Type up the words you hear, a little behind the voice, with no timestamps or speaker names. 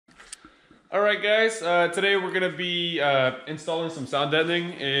Alright guys, today we're going to be installing some sound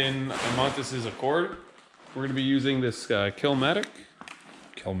deadening in Montes' Accord. We're going to be using this Killmatic.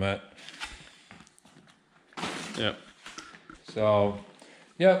 Yep. So,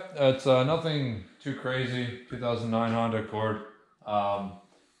 yeah, it's nothing too crazy. 2009 Honda Accord.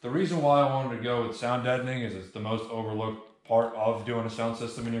 The reason why I wanted to go with sound deadening is it's the most overlooked part of doing a sound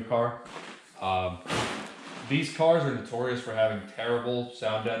system in your car. These cars are notorious for having terrible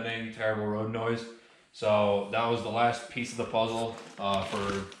sound deadening, terrible road noise. So that was the last piece of the puzzle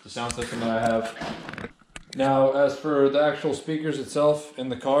for the sound system that I have. Now, as for the actual speakers itself in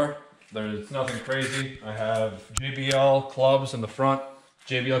the car, there's nothing crazy. I have JBL clubs in the front,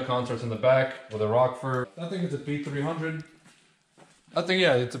 JBL concerts in the back with a Rockford. I think it's a P300.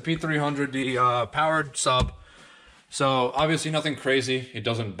 It's a P300D powered sub. So obviously nothing crazy. It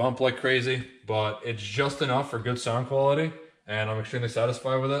doesn't bump like crazy, but it's just enough for good sound quality, and I'm extremely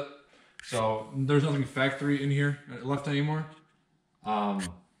satisfied with it. So there's nothing factory in here left anymore.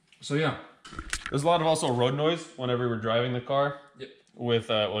 So yeah. There's a lot of also road noise whenever we're driving the car. Yep.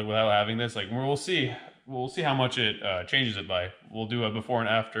 Without having this. We'll see how much it changes it by. We'll do a before and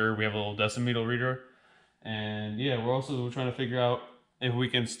after. We have a little decimeter reader, and yeah, we're also trying to figure out if we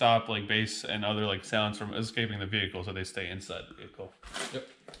can stop bass and other sounds from escaping the vehicle so they stay inside the vehicle. Yep.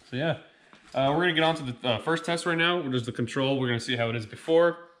 So yeah, we're gonna get on to the first test right now, which is the control. We're gonna see how it is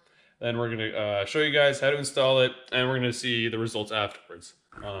before, then we're gonna show you guys how to install it, and we're gonna see the results afterwards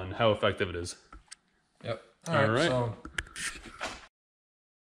on how effective it is. Yep. All right. So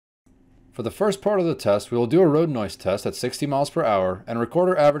for the first part of the test, we will do a road noise test at 60 miles per hour and record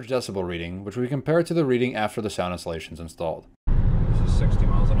our average decibel reading, which we compare to the reading after the sound installation is installed. this is 60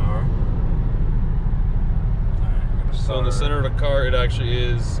 miles an hour. So in the center of the car, it actually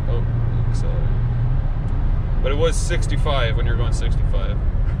is, but it was 65 when you're going 65.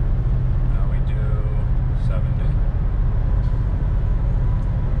 Now we do 70.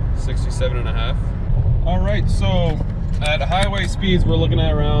 67 and a half. All right, so at highway speeds, we're looking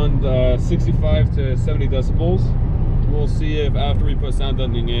at around 65 to 70 decibels. We'll see if after we put sound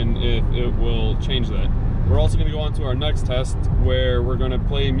deadening in, if it will change that. We're also going to go on to our next test where we're going to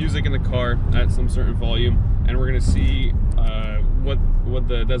play music in the car at some certain volume, and we're going to see what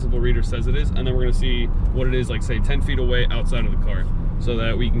the decibel reader says it is, and then we're going to see what it is say 10 feet away outside of the car, so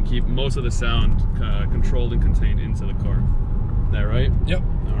that we can keep most of the sound controlled and contained into the car. Is that right? Yep.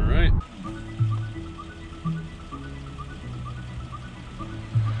 All right.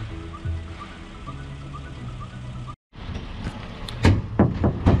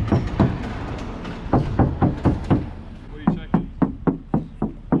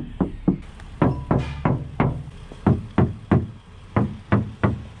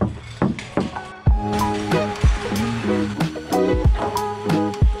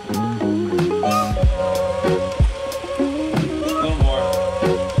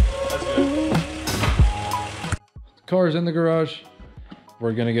 Car is in the garage.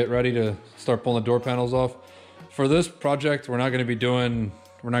 We're gonna get ready to start pulling the door panels off. For this project, we're not gonna be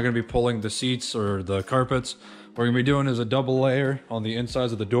pulling the seats or the carpets. What we're gonna be doing is a double layer on the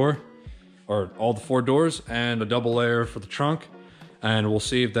insides of the door, or all the 4 doors, and a double layer for the trunk. And we'll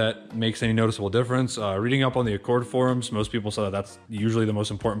see if that makes any noticeable difference. Reading up on the Accord forums, most people say that that's usually the most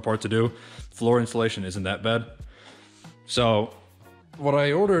important part to do. Floor insulation isn't that bad. So what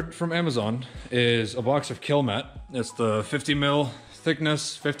I ordered from Amazon is a box of Killmat. It's the 50 mil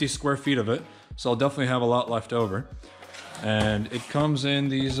thickness, 50 square feet of it. So I'll definitely have a lot left over. And it comes in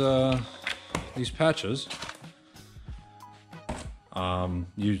these patches.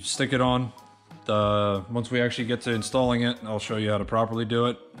 You stick it on. Once we actually get to installing it, I'll show you how to properly do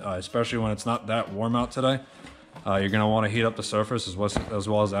it, especially when it's not that warm out today. You're gonna wanna heat up the surface as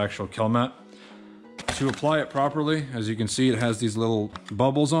well as the actual Killmat. To apply it properly, as you can see, it has these little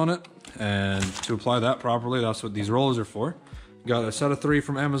bubbles on it, and to apply that properly, that's what these rollers are for. Got a set of 3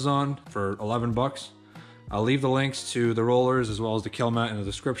 from Amazon for 11 bucks. I'll leave the links to the rollers as well as the Killmat in the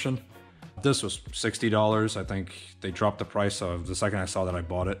description. This was $60. I think they dropped the price of the second I saw that I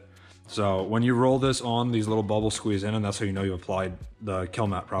bought it. So when you roll this on, these little bubbles squeeze in, and that's how you know you applied the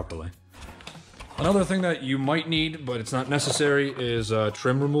Killmat properly. Another thing that you might need, but it's not necessary, is a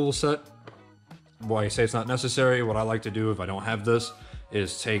trim removal set. Why I say it's not necessary, what I like to do if I don't have this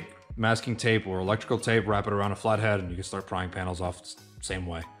is take masking tape or electrical tape, wrap it around a flathead, and you can start prying panels off the same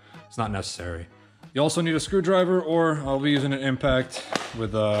way. It's not necessary. You also need a screwdriver, or I'll be using an impact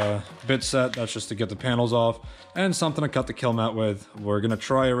with a bit set. That's just to get the panels off, and something to cut the Killmat with. We're gonna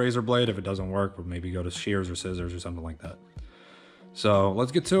try a razor blade. If it doesn't work, we'll maybe go to shears or scissors or something like that. So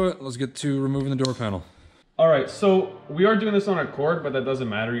let's get to it. Let's get to removing the door panel. All right, so we are doing this on a cord, but that doesn't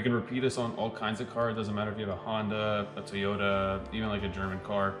matter. You can repeat this on all kinds of cars. It doesn't matter if you have a Honda, a Toyota, even like a German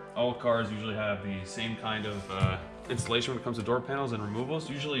car. All cars usually have the same kind of installation when it comes to door panels and removals.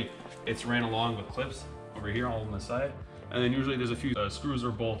 Usually it's ran along with clips over here all on the side. And then usually there's a few screws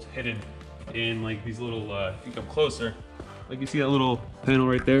or bolts hidden in like these little, if you come closer, like you see that little panel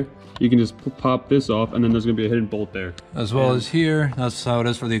right there? You can just pop this off and then there's gonna be a hidden bolt there. As well as here, that's how it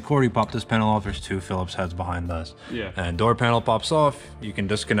is for the Accord. You pop this panel off, there's 2 Phillips heads behind this. Yeah. And door panel pops off, you can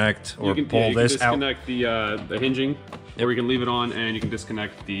disconnect or pull this out. You can disconnect the hinging, or you can leave it on and you can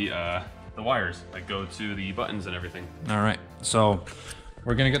disconnect the wires that go to the buttons and everything. All right, so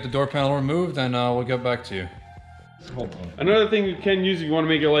we're gonna get the door panel removed and we'll get back to you. Another thing you can use if you want to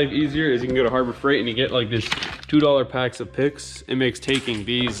make your life easier is you can go to Harbor Freight and you get like this $2 packs of picks. It makes taking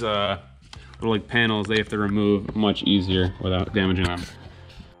these little like panels they have to remove much easier without damaging them.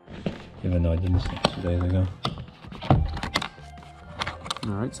 Even though I did this 2 days ago.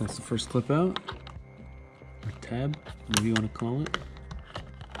 All right, so that's the first clip out. Or tab, whatever you want to call it.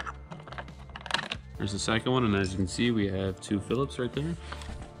 There's the second one, and as you can see, we have 2 Phillips right there.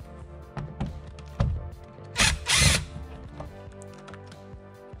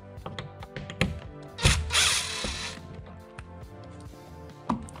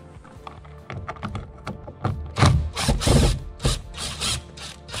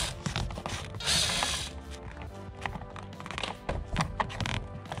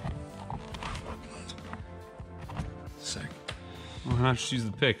 Why not just use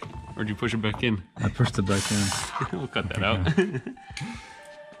the pick? Or do you push it back in? I pushed it back in. We'll cut that out.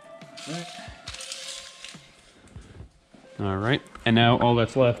 All right, and now all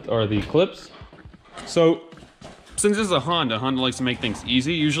that's left are the clips. So, since this is a Honda likes to make things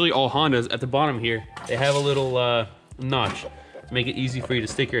easy. Usually all Hondas, at the bottom here, they have a little notch to make it easy for you to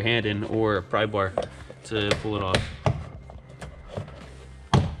stick your hand in, or a pry bar to pull it off.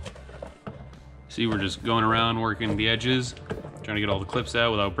 See, we're just going around working the edges, trying to get all the clips out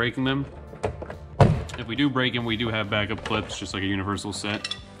without breaking them. If we do break them, we do have backup clips, just like a universal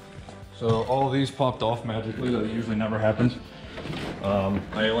set. So all of these popped off magically. That usually never happens.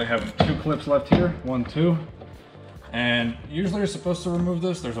 I only have 2 clips left here, 1, 2. And usually you're supposed to remove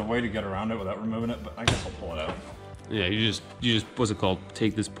this. There's a way to get around it without removing it, but I guess I'll pull it out. Yeah, you just what's it called?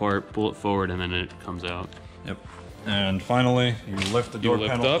 Take this part, pull it forward, and then it comes out. Yep. And finally, you lift the door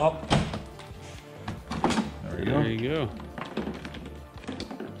panel up. There you go.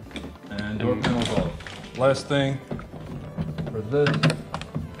 And door panel's off. Last thing for this,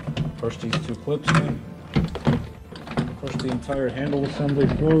 push these 2 clips in. Push the entire handle assembly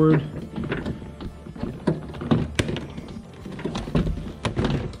forward.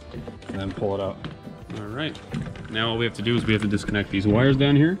 And then pull it out. All right. Now all we have to do is we have to disconnect these wires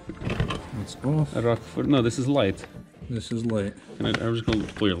down here. Let's go. No, this is light. This is light. I'm just gonna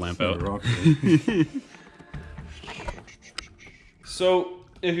pull your lamp out. So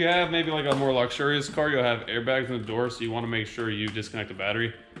if you have maybe like a more luxurious car, you'll have airbags in the door, so you want to make sure you disconnect the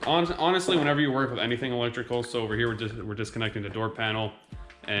battery. Honestly, whenever you work with anything electrical, so over here we're disconnecting the door panel,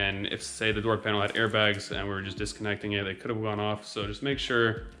 and if say the door panel had airbags and we were just disconnecting it, they could have gone off. So just make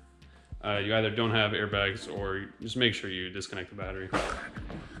sure you either don't have airbags or just make sure you disconnect the battery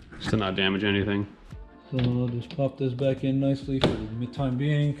just to not damage anything. So I'll just pop this back in nicely for the time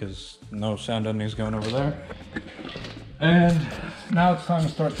being, because no sound deadening is going over there. And now it's time to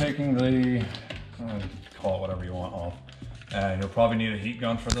start taking the, call it whatever you want, off. And you'll probably need a heat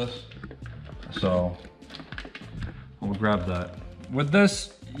gun for this. So we'll grab that. With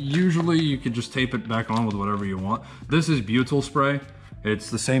this, usually you could just tape it back on with whatever you want. This is butyl spray. It's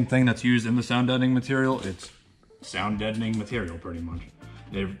the same thing that's used in the sound deadening material. It's sound deadening material pretty much.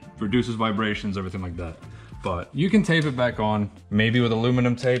 It reduces vibrations, everything like that. But you can tape it back on, maybe with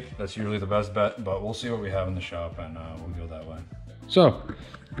aluminum tape. That's usually the best bet, but we'll see what we have in the shop and we'll go that way. So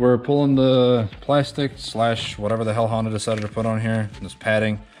we're pulling the plastic / whatever the hell Honda decided to put on here, this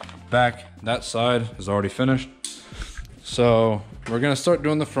padding back. That side is already finished. So we're gonna start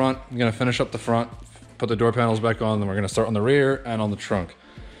doing the front. I'm gonna finish up the front, put the door panels back on, then we're gonna start on the rear and on the trunk.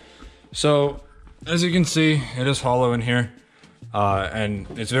 So as you can see, it is hollow in here. And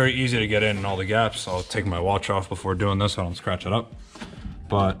it's very easy to get in all the gaps. I'll take my watch off before doing this so I don't scratch it up.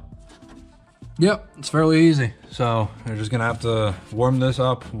 But yep, it's fairly easy. So you're just gonna have to warm this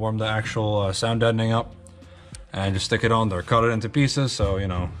up, warm the actual sound deadening up, and just stick it on there, cut it into pieces so you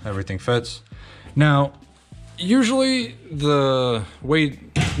know everything fits. Now, usually the way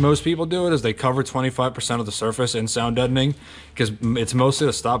most people do it is they cover 25% of the surface in sound deadening, because it's mostly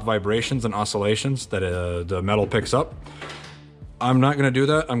to stop vibrations and oscillations that the metal picks up. I'm not gonna do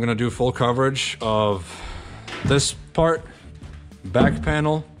that. I'm gonna do full coverage of this part, back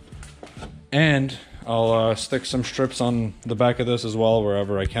panel, and I'll stick some strips on the back of this as well,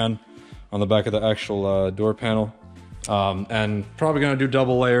 wherever I can, on the back of the actual door panel. And probably gonna do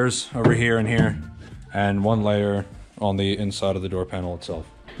double layers over here and here, and one layer on the inside of the door panel itself.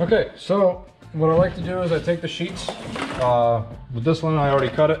 Okay, so what I like to do is I take the sheets. With this one I already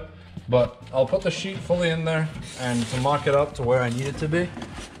cut it, but I'll put the sheet fully in there, and to mock it up to where I need it to be,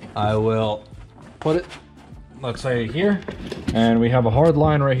 I will put it, let's say here, and we have a hard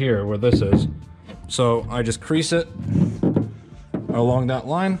line right here where this is. So I just crease it along that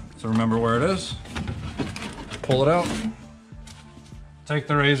line, so remember where it is. Pull it out, take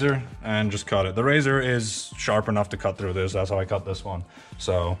the razor, and just cut it. The razor is sharp enough to cut through this. That's how I cut this one.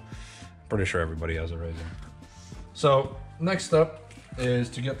 So pretty sure everybody has a razor. So next step is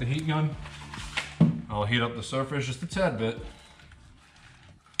to get the heat gun. I'll heat up the surface just a tad bit.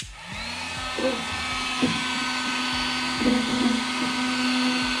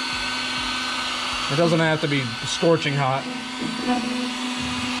 It doesn't have to be scorching hot.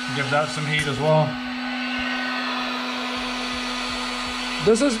 Give that some heat as well.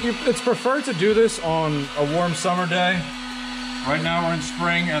 It's preferred to do this on a warm summer day. Right now we're in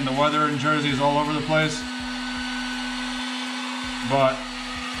spring and the weather in Jersey is all over the place. But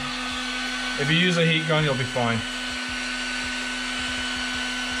if you use a heat gun, you'll be fine.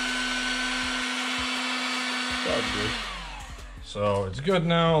 So it's good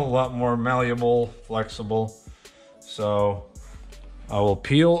now, a lot more malleable, flexible. So I will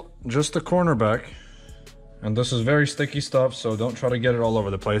peel just the corner back. And this is very sticky stuff, so don't try to get it all over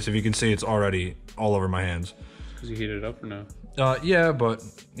the place. If you can see, it's already all over my hands. Because you heated it up or no? Yeah, but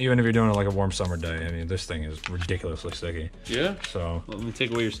even if you're doing it like a warm summer day, I mean, this thing is ridiculously sticky. Yeah? So let me take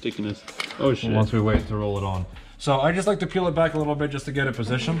away your stickiness. Oh shit. Once we wait to roll it on. So I just like to peel it back a little bit just to get it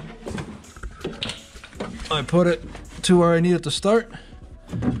positioned. I put it to where I need it to start.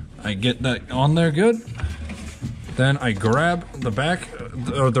 I get that on there good. Then I grab the back,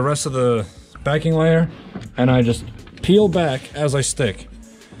 or the rest of the backing layer, and I just peel back as I stick.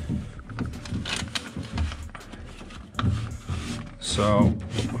 So,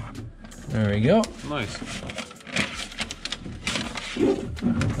 there we go. Nice.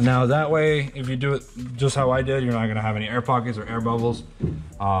 Now that way, if you do it just how I did, you're not gonna have any air pockets or air bubbles,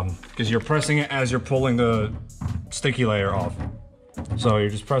 because you're pressing it as you're pulling the sticky layer off. So you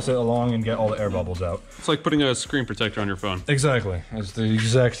just press it along and get all the air bubbles out. It's like putting a screen protector on your phone. Exactly, it's the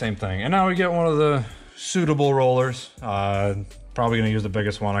exact same thing. And now we get one of the suitable rollers. Probably gonna use the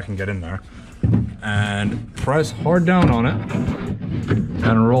biggest one I can get in there. And press hard down on it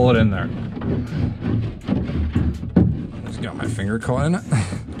and roll it in there. Just got my finger caught in it.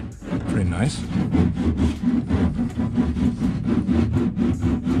 Pretty nice.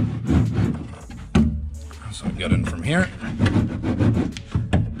 So get in from here.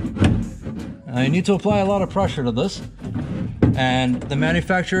 You need to apply a lot of pressure to this, and the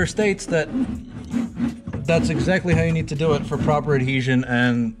manufacturer states that that's exactly how you need to do it for proper adhesion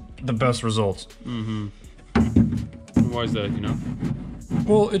and the best results. Mm-hmm. Why is that, you know?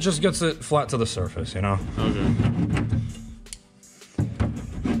 Well, it just gets it flat to the surface, you know? Okay.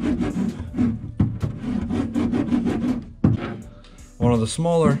 One of the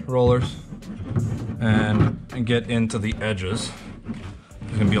smaller rollers, and get into the edges.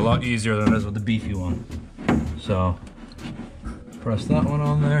 It's gonna be a lot easier than it is with the beefy one. So, press that one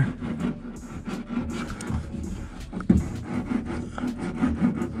on there.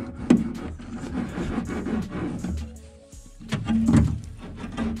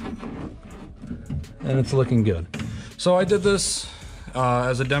 And it's looking good. So I did this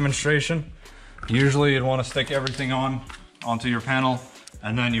as a demonstration. Usually you'd want to stick everything onto your panel,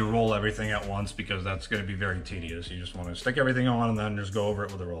 and then you roll everything at once, because that's going to be very tedious. You just want to stick everything on and then just go over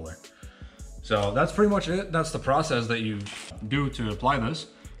it with a roller. So that's pretty much it. That's the process that you do to apply this,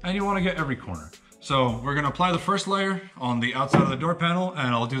 and you want to get every corner. So we're going to apply the first layer on the outside of the door panel,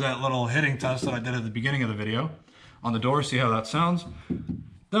 and I'll do that little hitting test that I did at the beginning of the video on the door, see how that sounds.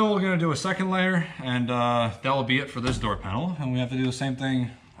 Then we're going to do a second layer, and that will be it for this door panel, and we have to do the same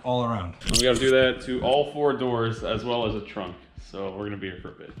thing all around. And we got to do that to all 4 doors as well as a trunk. So we're gonna be here for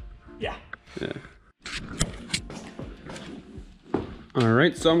a bit. Yeah. All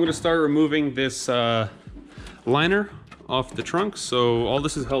right, so I'm gonna start removing this liner off the trunk. So all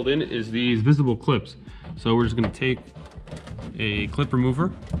this is held in is these visible clips. So we're just gonna take a clip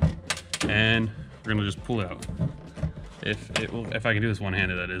remover and we're gonna just pull it out. If I can do this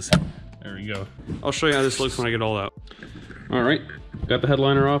one-handed, that is. There we go. I'll show you how this looks when I get all out. All right, got the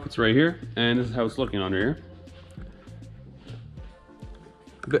headliner off. It's right here, and this is how it's looking under here.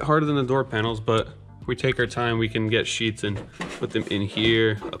 A bit harder than the door panels, but If we take our time, we can get sheets and put them in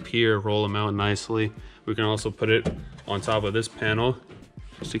here, up here, roll them out nicely. We can also put it on top of this panel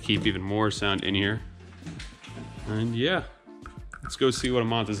just to keep even more sound in here. And yeah, let's go see what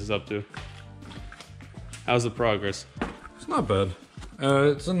Amontes is up to. How's the progress? It's not bad.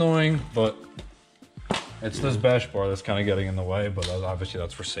 It's annoying, but it's this bash bar that's kind of getting in the way, but obviously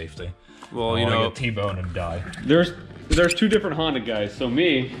that's for safety. Well, I you know, get T-bone and die. There's two different Honda guys. So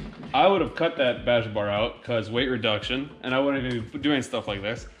me, I would have cut that bash bar out because weight reduction, and I wouldn't even be doing stuff like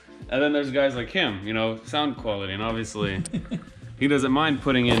this. And then there's guys like him, you know, sound quality, and obviously he doesn't mind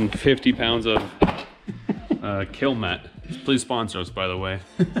putting in 50 pounds of kill mat. Please sponsor us, by the way.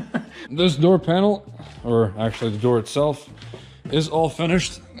 This door panel, or actually the door itself, is all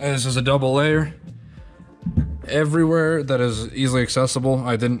finished. This is a double layer. Everywhere that is easily accessible.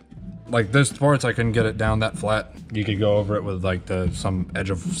 I didn't, like this parts, I couldn't get it down that flat. You could go over it with like some edge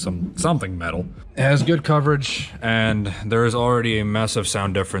of something metal. It has good coverage, and there is already a massive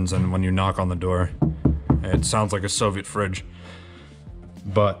sound difference, and when you knock on the door, it sounds like a Soviet fridge.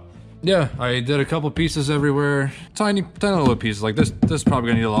 But yeah, I did a couple pieces everywhere. Tiny little pieces. Like this is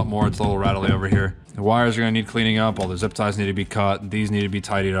probably gonna need a lot more. It's a little rattly over here. The wires are gonna need cleaning up. All the zip ties need to be cut. These need to be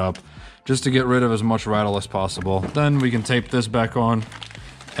tidied up, just to get rid of as much rattle as possible. Then we can tape this back on,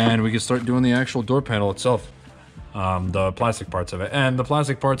 and we can start doing the actual door panel itself. The plastic parts of it. And the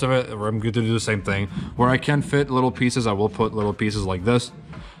plastic parts of it, I'm going to do the same thing. Where I can fit little pieces, I will put little pieces like this,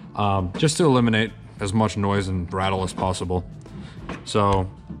 just to eliminate as much noise and rattle as possible. So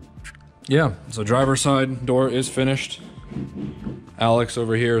yeah, so driver's side door is finished. Alex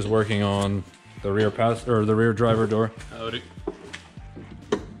over here is working on the rear driver door. Howdy.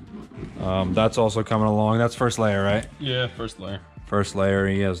 That's also coming along. That's first layer, right? Yeah, first layer. First layer,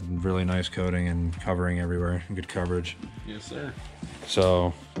 he has really nice coating and covering everywhere. Good coverage. Yes, sir.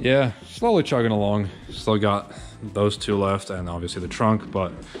 So yeah, slowly chugging along. Still got those two left, and obviously the trunk,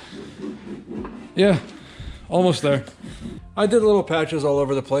 but yeah, almost there. I did little patches all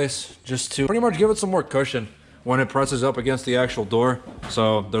over the place just to pretty much give it some more cushion when it presses up against the actual door,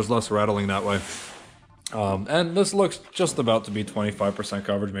 so there's less rattling that way. And this looks just about to be 25%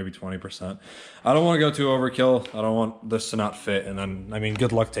 coverage, maybe 20%. I don't want to go too overkill. I don't want this to not fit, and then, I mean,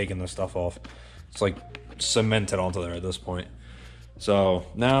 good luck taking this stuff off. It's like cemented onto there at this point. So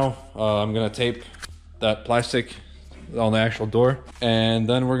now I'm gonna tape that plastic on the actual door, and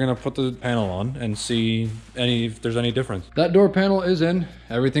then we're gonna put the panel on and see if there's any difference. That door panel is in.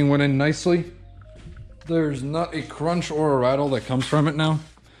 Everything went in nicely. There's not a crunch or a rattle that comes from it now.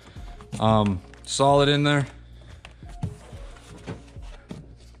 Solid in there.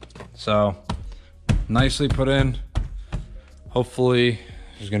 So nicely put in. Hopefully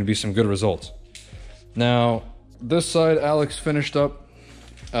there's going to be some good results. Now this side Alex finished up.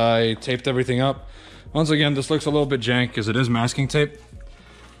 I taped everything up. Once again, this looks a little bit jank because it is masking tape.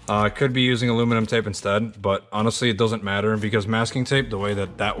 I could be using aluminum tape instead, but honestly it doesn't matter, because masking tape, the way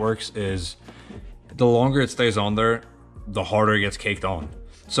that works is the longer it stays on there, the harder it gets caked on.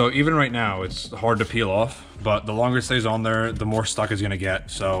 So even right now, it's hard to peel off, but the longer it stays on there, the more stuck it's gonna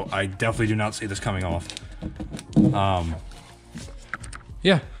get. So I definitely do not see this coming off.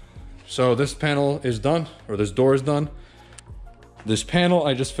 Yeah, so this panel is done, or this door is done. This panel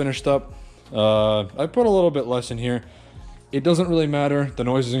I just finished up. I put a little bit less in here. It doesn't really matter. The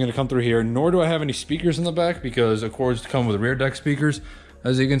noise isn't gonna come through here, nor do I have any speakers in the back, because Accords come with rear deck speakers,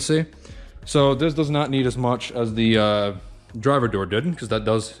 as you can see. So this does not need as much as the driver door did, because that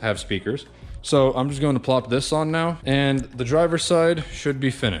does have speakers. So I'm just going to plop this on now, and the driver's side should be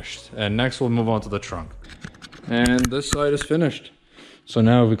finished. And next we'll move on to the trunk. And this side is finished. So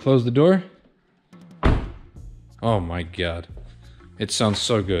now if we close the door, oh my god, it sounds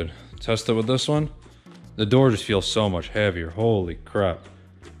so good. Test it with this one. The door just feels so much heavier. Holy crap.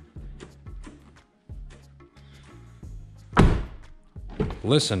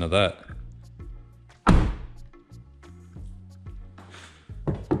 Listen to that.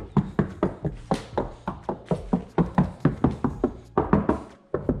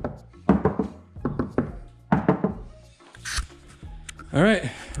 All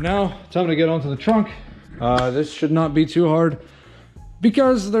right, now time to get onto the trunk. This should not be too hard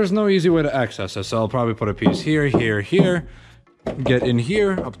because there's no easy way to access this. So I'll probably put a piece here, here, here, get in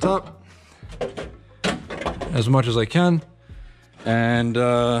here, up top, as much as I can, and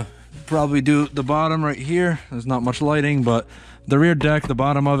probably do the bottom right here. There's not much lighting, but the rear deck, the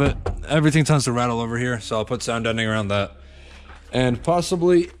bottom of it, everything tends to rattle over here, so I'll put sound deadening around that. And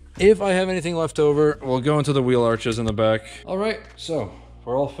possibly, if I have anything left over, we'll go into the wheel arches in the back. All right, so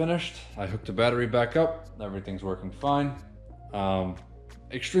we're all finished. I hooked the battery back up. Everything's working fine.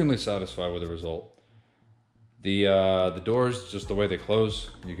 Extremely satisfied with the result. The doors, just the way they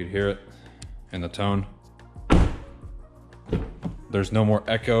close, you could hear it in the tone. There's no more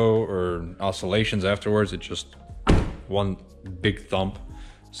echo or oscillations afterwards. It's just one big thump.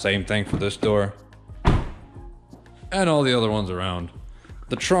 Same thing for this door and all the other ones around.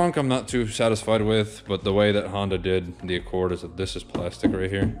 The trunk I'm not too satisfied with, but the way that Honda did the Accord is that this is plastic right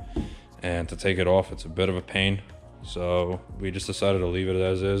here, and to take it off it's a bit of a pain, so we just decided to leave it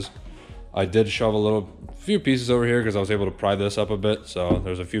as is. I did shove a few pieces over here because I was able to pry this up a bit, so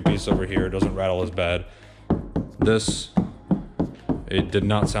there's a few pieces over here. It doesn't rattle as bad. This, it did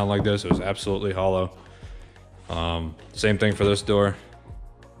not sound like this. It was absolutely hollow. Same thing for this door.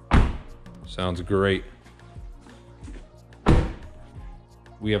 Sounds great.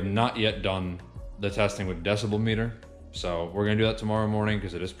 We have not yet done the testing with decibel meter, so we're gonna do that tomorrow morning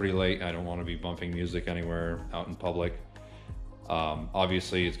because it is pretty late. I don't want to be bumping music anywhere out in public.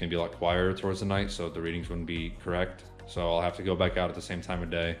 Obviously it's gonna be a lot quieter towards the night, so the readings wouldn't be correct. So I'll have to go back out at the same time of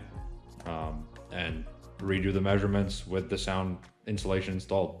day and redo the measurements with the sound insulation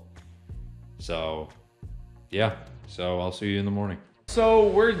installed. So yeah, so I'll see you in the morning. So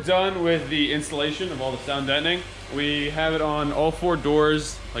we're done with the installation of all the sound deadening. We have it on all 4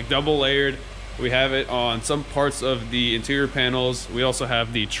 doors, like double layered. We have it on some parts of the interior panels. We also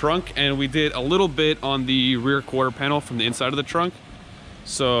have the trunk, and we did a little bit on the rear quarter panel from the inside of the trunk.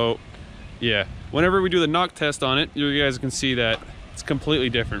 So yeah, whenever we do the knock test on it, you guys can see that it's completely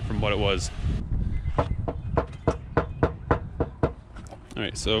different from what it was. All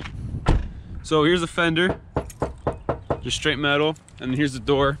right, so here's the fender, just straight metal, and here's the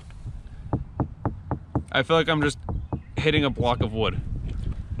door. I feel like I'm just hitting a block of wood.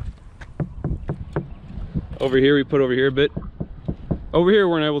 Over here, we put over here a bit. Over here,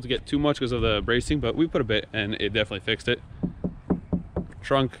 we weren't able to get too much because of the bracing, but we put a bit and it definitely fixed it.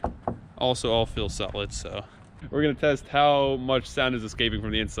 Trunk also all feels solid, so. We're gonna test how much sound is escaping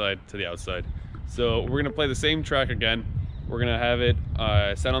from the inside to the outside. So we're gonna play the same track again. We're gonna have it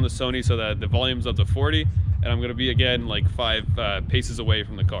set on the Sony so that the volume's up to 40, and I'm gonna be again like 5 paces away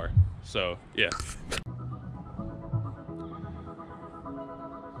from the car. So yeah.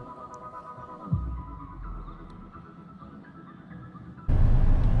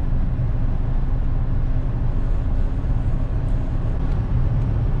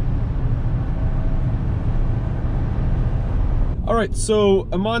 All right, so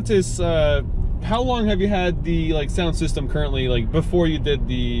Amontis, how long have you had the sound system currently, before you did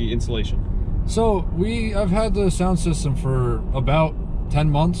the installation? So I've had the sound system for about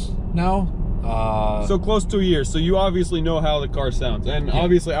 10 months now. So close to a year. So you obviously know how the car sounds, and yeah.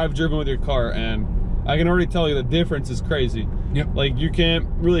 Obviously I've driven with your car, and I can already tell you the difference is crazy. Yep. Like you can't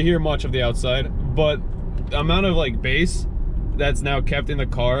really hear much of the outside, but the amount of bass that's now kept in the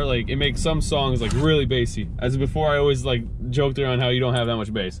car, it makes some songs really bassy. As before, I always joked around how you don't have that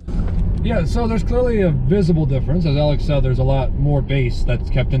much bass. Yeah, so there's clearly a visible difference. As Alex said, there's a lot more bass that's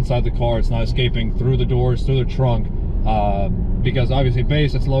kept inside the car. It's not escaping through the doors, through the trunk, because obviously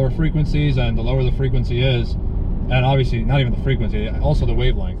bass, it's lower frequencies, and the lower the frequency is, and obviously not even the frequency, also the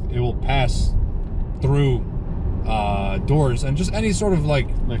wavelength, it will pass through doors and just any sort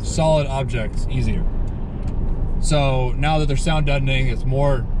of solid objects easier. So now that they're sound deadening, it's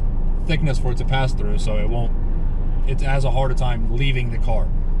more thickness for it to pass through, so it has a harder time leaving the car.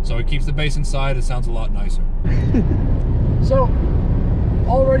 So it keeps the bass inside, it sounds a lot nicer. So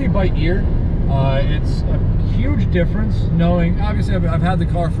already by ear, it's a huge difference knowing, obviously I've had the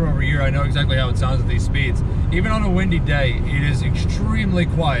car for over a year, I know exactly how it sounds at these speeds. Even on a windy day, it is extremely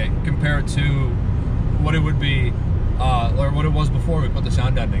quiet compared to what it would be, or what it was before we put the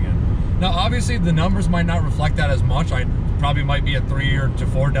sound deadening in. Now, obviously, the numbers might not reflect that as much. I probably might be a 3 or to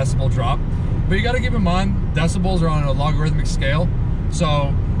 4 decibel drop. But you got to keep in mind, decibels are on a logarithmic scale,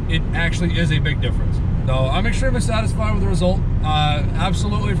 so it actually is a big difference. So I'm extremely satisfied with the result.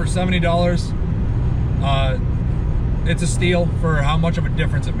 Absolutely, for $70, it's a steal for how much of a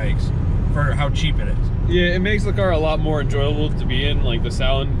difference it makes, for how cheap it is. Yeah, it makes the car a lot more enjoyable to be in. The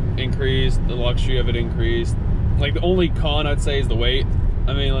sound increased, the luxury of it increased. The only con I'd say is the weight.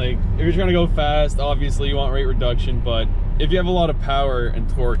 I mean, if you're trying to go fast, obviously you want weight reduction, but if you have a lot of power and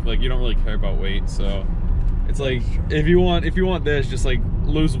torque, you don't really care about weight. So it's if you want this, just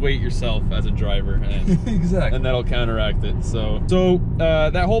lose weight yourself as a driver, and exactly, and that'll counteract it. So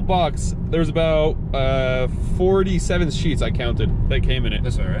that whole box, there's about 47 sheets I counted that came in it.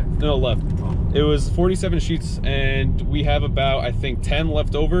 This way, right? No, left. Oh. It was 47 sheets, and we have about, I think, 10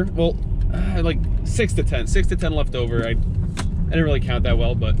 left over. Well, 6 to 10 left over. I didn't really count that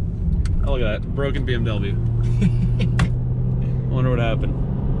well, but oh, look at that broken BMW. I wonder what happened.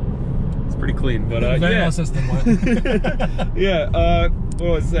 It's pretty clean. But yeah. System went. Yeah.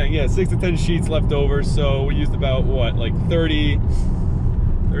 What was I saying? Yeah, 6 to 10 sheets left over. So we used about what, like 30?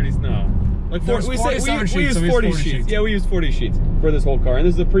 30's no. Like 40, we used 40 sheets. Yeah, we used 40 sheets for this whole car. And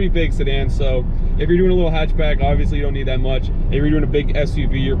this is a pretty big sedan, so if you're doing a little hatchback, obviously you don't need that much. If you're doing a big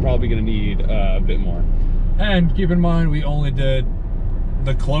SUV, you're probably going to need a bit more. And keep in mind, we only did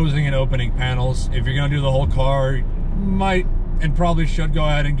the closing and opening panels. If you're going to do the whole car, you might and probably should go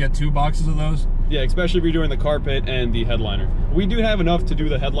ahead and get 2 boxes of those. Yeah, especially if you're doing the carpet and the headliner. We do have enough to do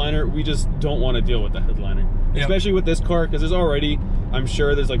the headliner. We just don't want to deal with the headliner. Yep. Especially with this car, because there's already, I'm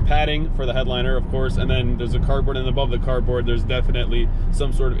sure there's like padding for the headliner, of course, and then there's a cardboard, and above the cardboard, there's definitely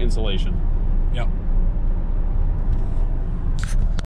some sort of insulation.